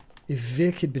If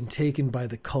Vic had been taken by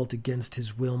the cult against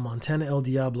his will, Montana El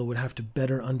Diablo would have to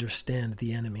better understand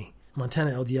the enemy.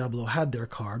 Montana El Diablo had their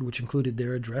card, which included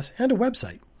their address and a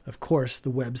website. Of course,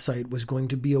 the website was going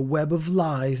to be a web of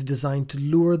lies designed to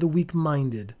lure the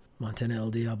weak-minded. Montana El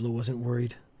Diablo wasn't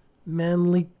worried.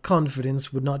 Manly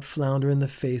confidence would not flounder in the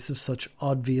face of such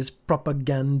obvious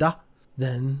propaganda.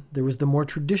 Then there was the more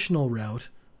traditional route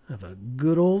of a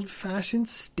good old-fashioned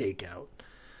stakeout.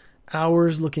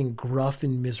 Hours looking gruff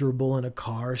and miserable in a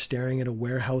car staring at a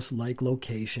warehouse-like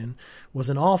location was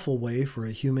an awful way for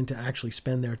a human to actually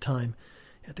spend their time.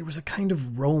 Yet there was a kind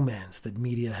of romance that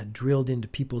media had drilled into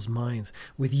people's minds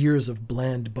with years of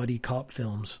bland buddy cop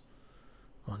films.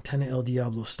 Montana El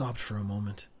Diablo stopped for a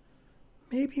moment.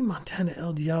 Maybe Montana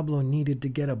El Diablo needed to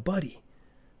get a buddy.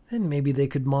 Then maybe they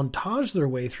could montage their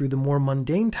way through the more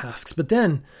mundane tasks. But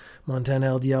then Montana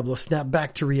El Diablo snapped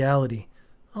back to reality.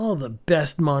 All the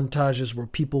best montages were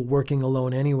people working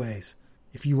alone anyways.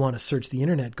 If you want to search the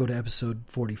internet, go to episode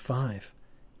 45.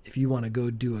 If you want to go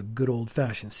do a good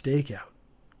old-fashioned stakeout,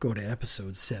 go to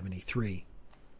episode 73.